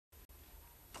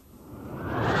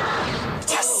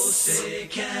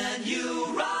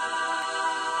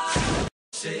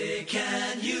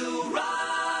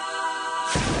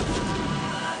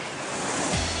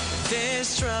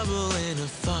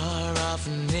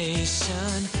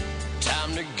nation.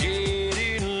 Time to get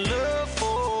in love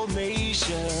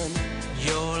formation.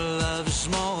 Your love's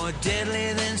more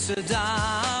deadly than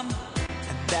Saddam,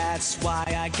 and that's why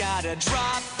I gotta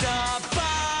drop the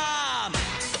bomb.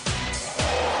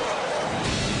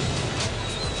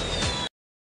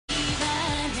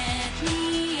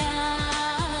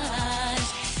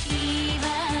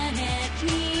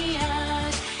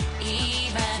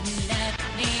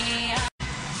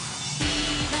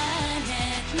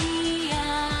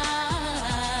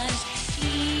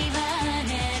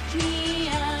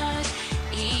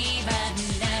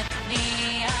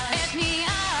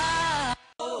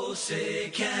 Say,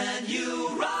 can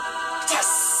you rock?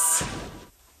 Yes!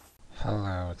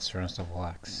 Hello, it's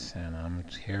ZeronesXXX, and I'm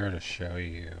here to show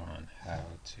you on how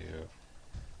to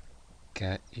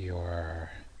get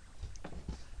your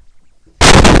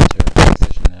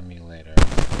PlayStation emulator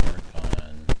to work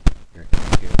on your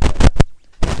computer.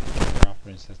 If your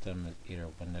operating system is either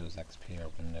Windows XP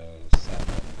or Windows 7,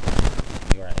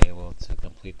 you are able to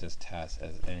complete this task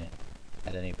at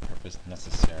any purpose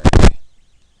necessary.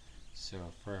 So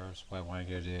first, what I want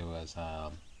you to do is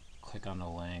click on the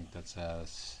link that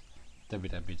says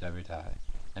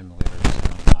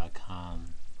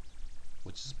www.emulator.com,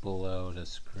 which is below the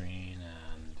screen,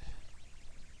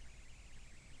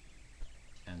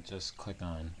 and just click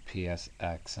on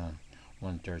pSX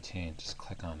 1.13. Just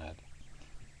click on it.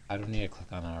 I don't need to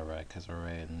click on it already because I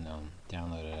already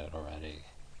downloaded it already.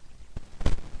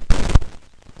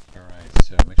 Alright,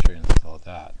 so make sure you install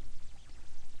that.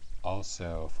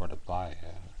 Also, for the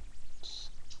BIOS,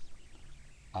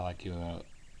 I like you to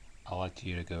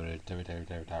go to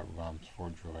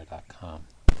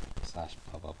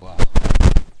www.romsfordroid.com/blah.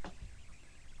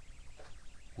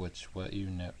 What you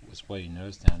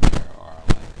notice down here are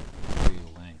like 3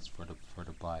 links for the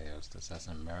BIOS that says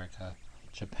America,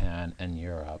 Japan, and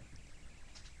Europe.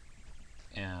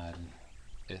 And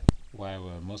what I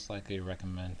would most likely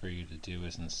recommend for you to do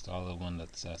is install the one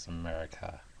that says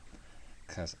America.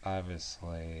 Because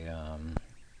obviously,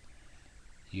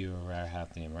 you would rather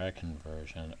have the American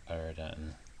version other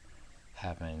than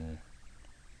having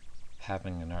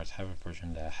an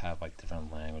version that have like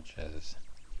different languages.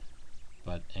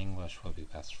 But English would be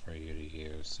best for you to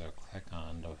use, so click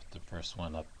on the first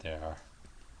one up there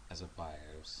as a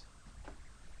BIOS.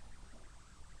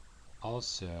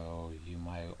 Also, you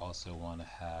might also want to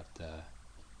have the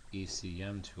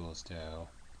ECM tools though.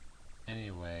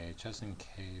 Anyway, just in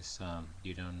case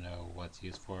you don't know what to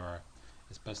use for,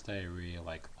 it's best that you read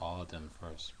like all of them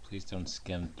first. Please don't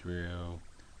skim through,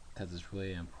 because it's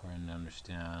really important to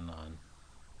understand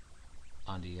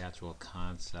on the actual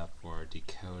concept for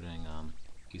decoding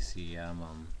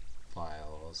ECM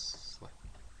files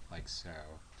like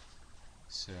so.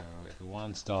 So if you want to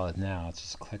install it now,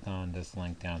 just click on this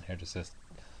link down here that says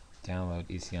download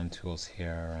ECM tools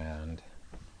here, and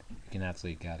you can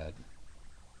actually get it.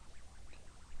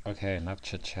 Okay, enough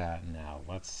chit chat now.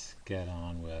 Let's get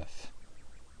on with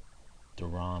the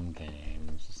ROM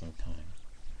games of some kind,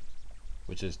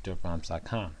 which is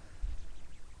doperoms.com.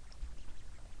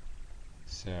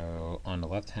 So on the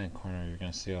left hand corner, you're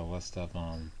going to see a list of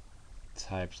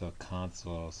types of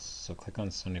consoles. So click on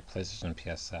Sony PlayStation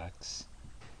pSX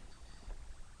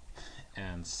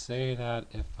and say that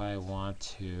if I want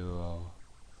to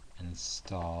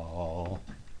install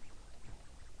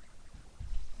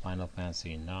Final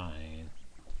Fantasy IX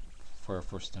for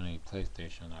Sony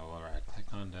PlayStation, I will right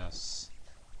click on this,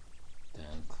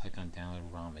 then click on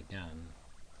download ROM again,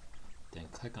 then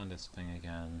click on this thing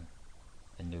again,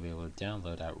 and you'll be able to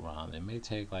download that ROM. It may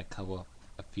take like a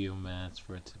few minutes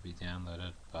for it to be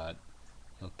downloaded, but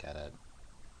you'll get it,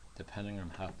 depending on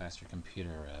how fast your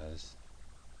computer is.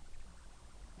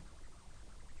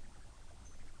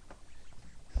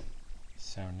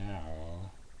 So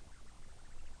now,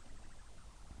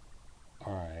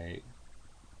 alright,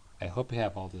 I hope you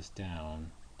have all this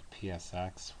down. The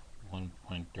pSX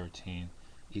 1.13,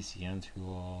 ECM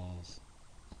tools,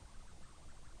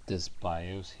 this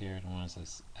BIOS here, the one that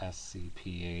says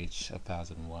SCPH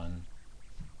 1001,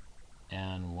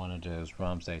 and one of those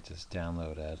ROMs I just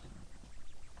downloaded.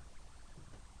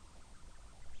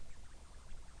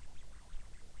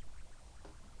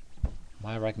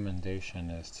 My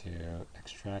recommendation is to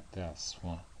extract this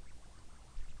one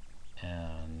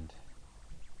and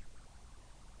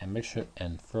make sure,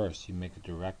 and first you make a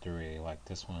directory like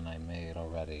this one I made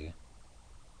already.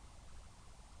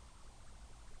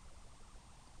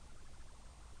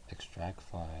 Extract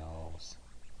files.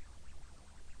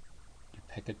 You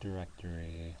pick a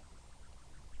directory,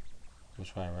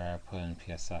 which I rather put in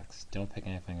pSX. Don't pick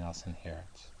anything else in here.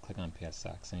 Just click on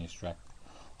pSX and you extract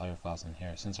all your files in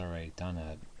here. Since I already done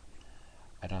it,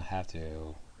 I don't have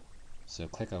to. So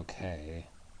click OK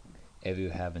if you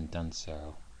haven't done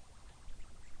so.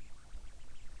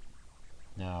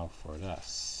 Now for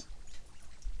this,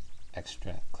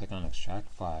 click on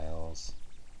extract files,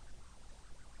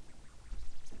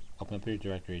 open up your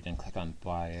directory, then click on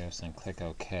BIOS and click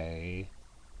OK,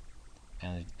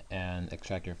 and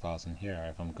extract your files in here.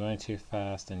 If I'm going too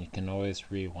fast, then you can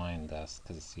always rewind this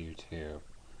because it's YouTube.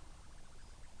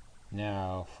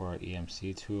 Now for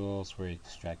EMC tools, where you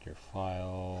extract your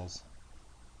files,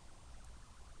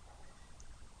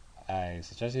 I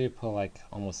suggest you put like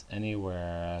almost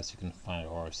anywhere as you can find,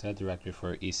 or set a directory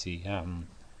for ECM.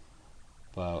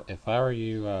 But if I were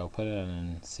you, put it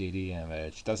in CD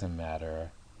image. Doesn't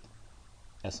matter,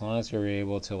 as long as you're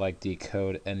able to like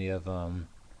decode any of them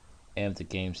and the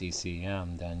game's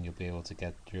ECM, then you'll be able to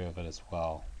get through of it as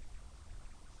well.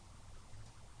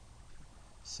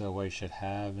 So what you should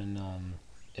have in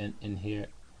here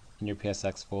in your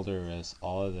pSX folder is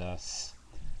all of this,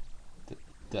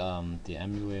 the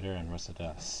emulator and rest of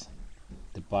this.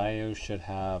 The BIOS should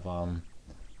have the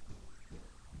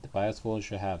BIOS folder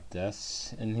should have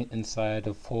this inside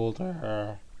the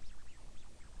folder,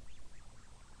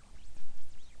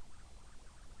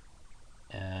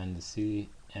 and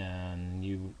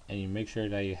you make sure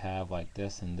that you have like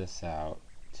this and this out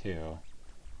too.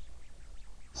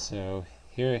 So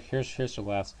here's the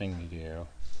last thing you do.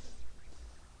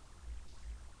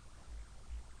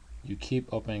 You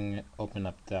keep open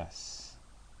up this.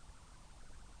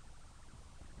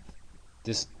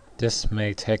 This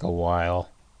may take a while.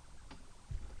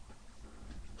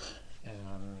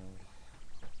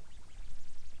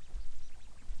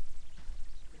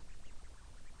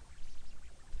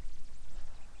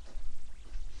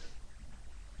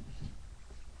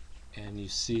 And you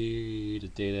see the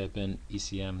data bin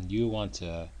ECM. You want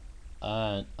to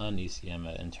un-ECM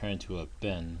it and turn it to a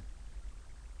bin.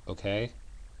 Okay?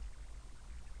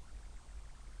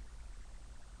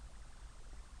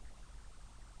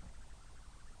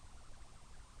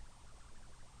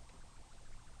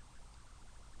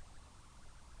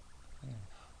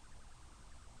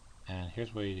 And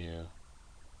here's what you do.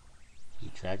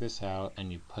 You drag this out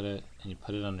and you put it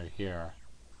under here.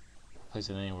 Place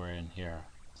it anywhere in here.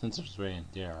 Since it's right in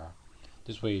there,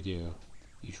 this is what you do.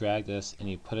 You drag this and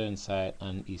you put it inside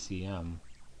an ECM.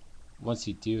 Once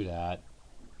you do that,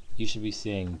 you should be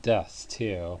seeing this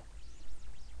too,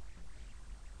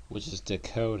 which is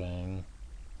decoding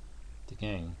the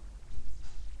game.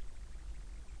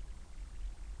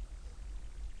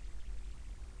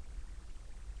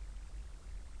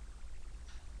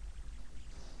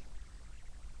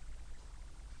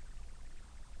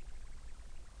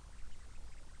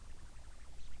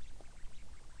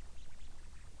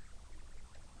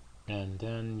 And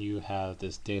then you have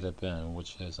this data bin,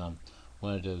 which is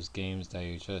one of those games that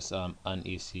you just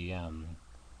un-ECM.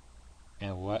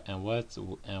 And what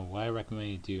I recommend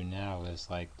you do now is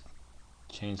like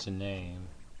change the name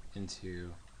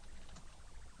into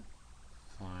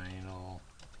Final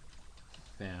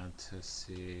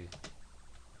Fantasy.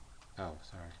 Oh,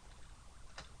 sorry.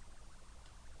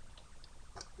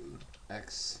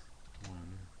 X1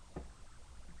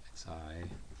 XI.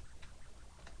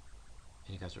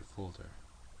 And you got your folder.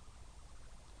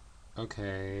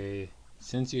 Okay,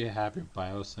 since you have your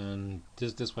BIOS in,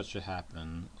 this is what should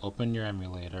happen. Open your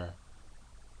emulator.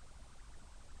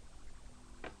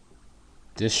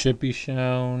 This should be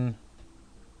shown.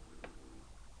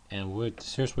 And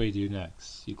here's what you do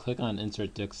next. You click on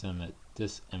insert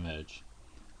this image,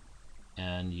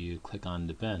 and you click on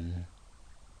the bin.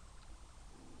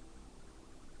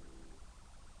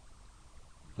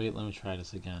 Wait, let me try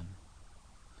this again.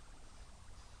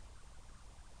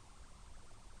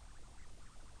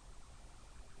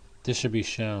 This should be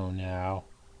shown now.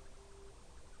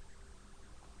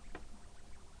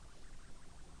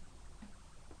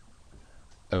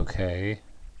 Okay.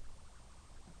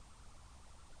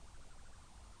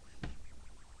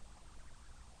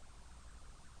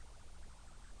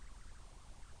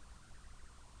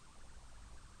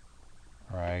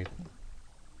 Right.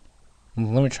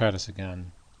 Let me try this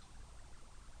again.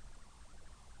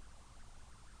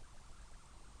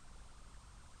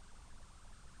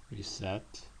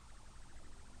 Reset.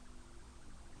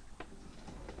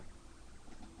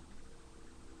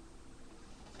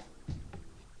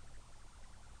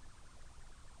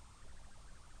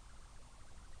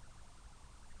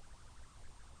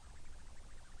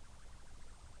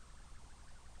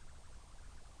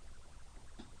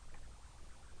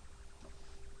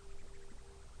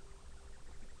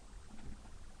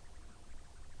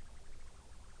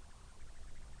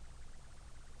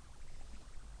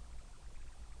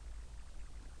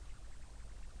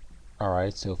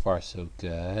 Alright, so far so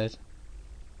good.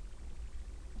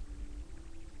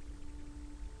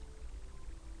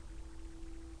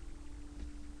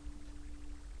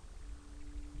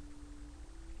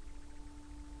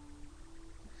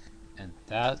 And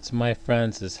that, my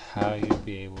friends, is how you'll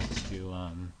be able to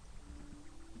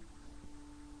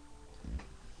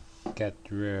get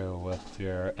through with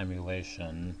your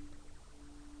emulation.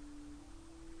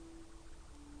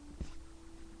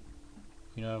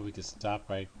 You know, we could stop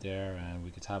right there and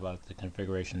we could talk about the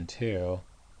configuration too.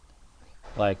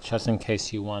 Like, just in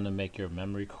case you want to make your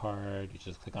memory card, you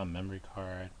just click on memory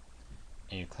card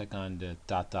and you click on the ...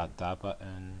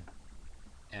 button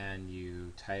and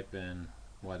you type in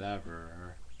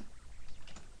whatever,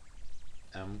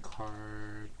 M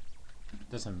card,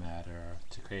 doesn't matter,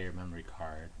 to create your memory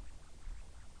card.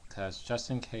 Because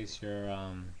just in case your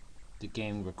the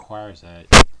game requires it,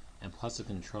 and plus the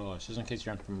controllers, just in case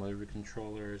you're unfamiliar with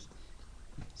controllers,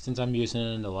 since I'm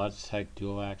using the Logitech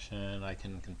dual action, I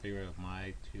can configure it with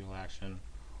my dual action,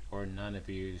 or none if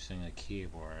you're using a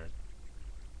keyboard.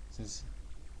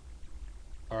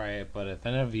 Alright, but if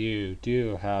any of you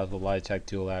do have the Logitech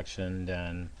dual action,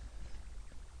 then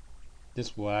this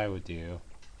is what I would do.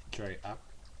 Tray up,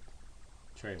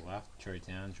 tray left, tray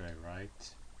down, tray right,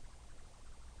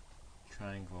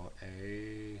 triangle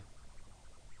A,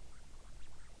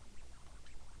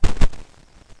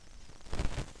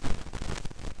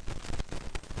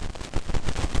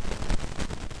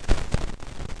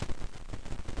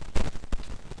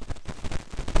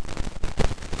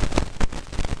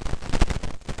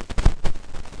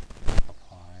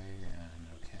 apply, and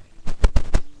OK.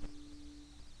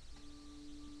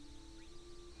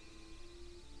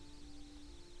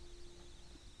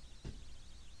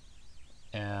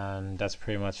 And that's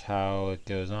pretty much how it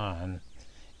goes on.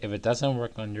 If it doesn't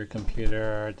work on your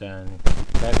computer, then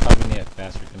you guys probably need a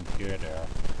faster computer.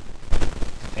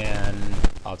 And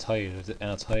I'll tell you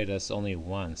this only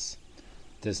once.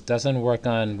 This doesn't work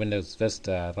on Windows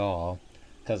Vista at all,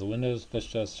 because Windows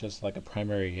Vista is just like a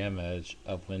primary image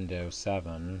of Windows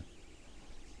 7.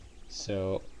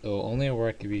 So it will only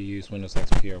work if you use Windows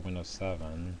XP or Windows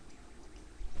 7.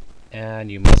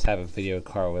 And you must have a video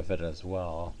card with it as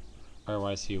well.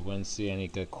 Otherwise you wouldn't see any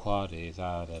good qualities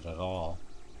out of it at all.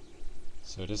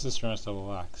 So this is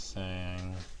ZeronesXXX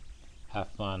saying, have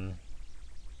fun.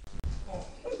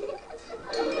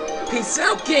 Peace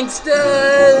out,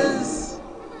 gangsters!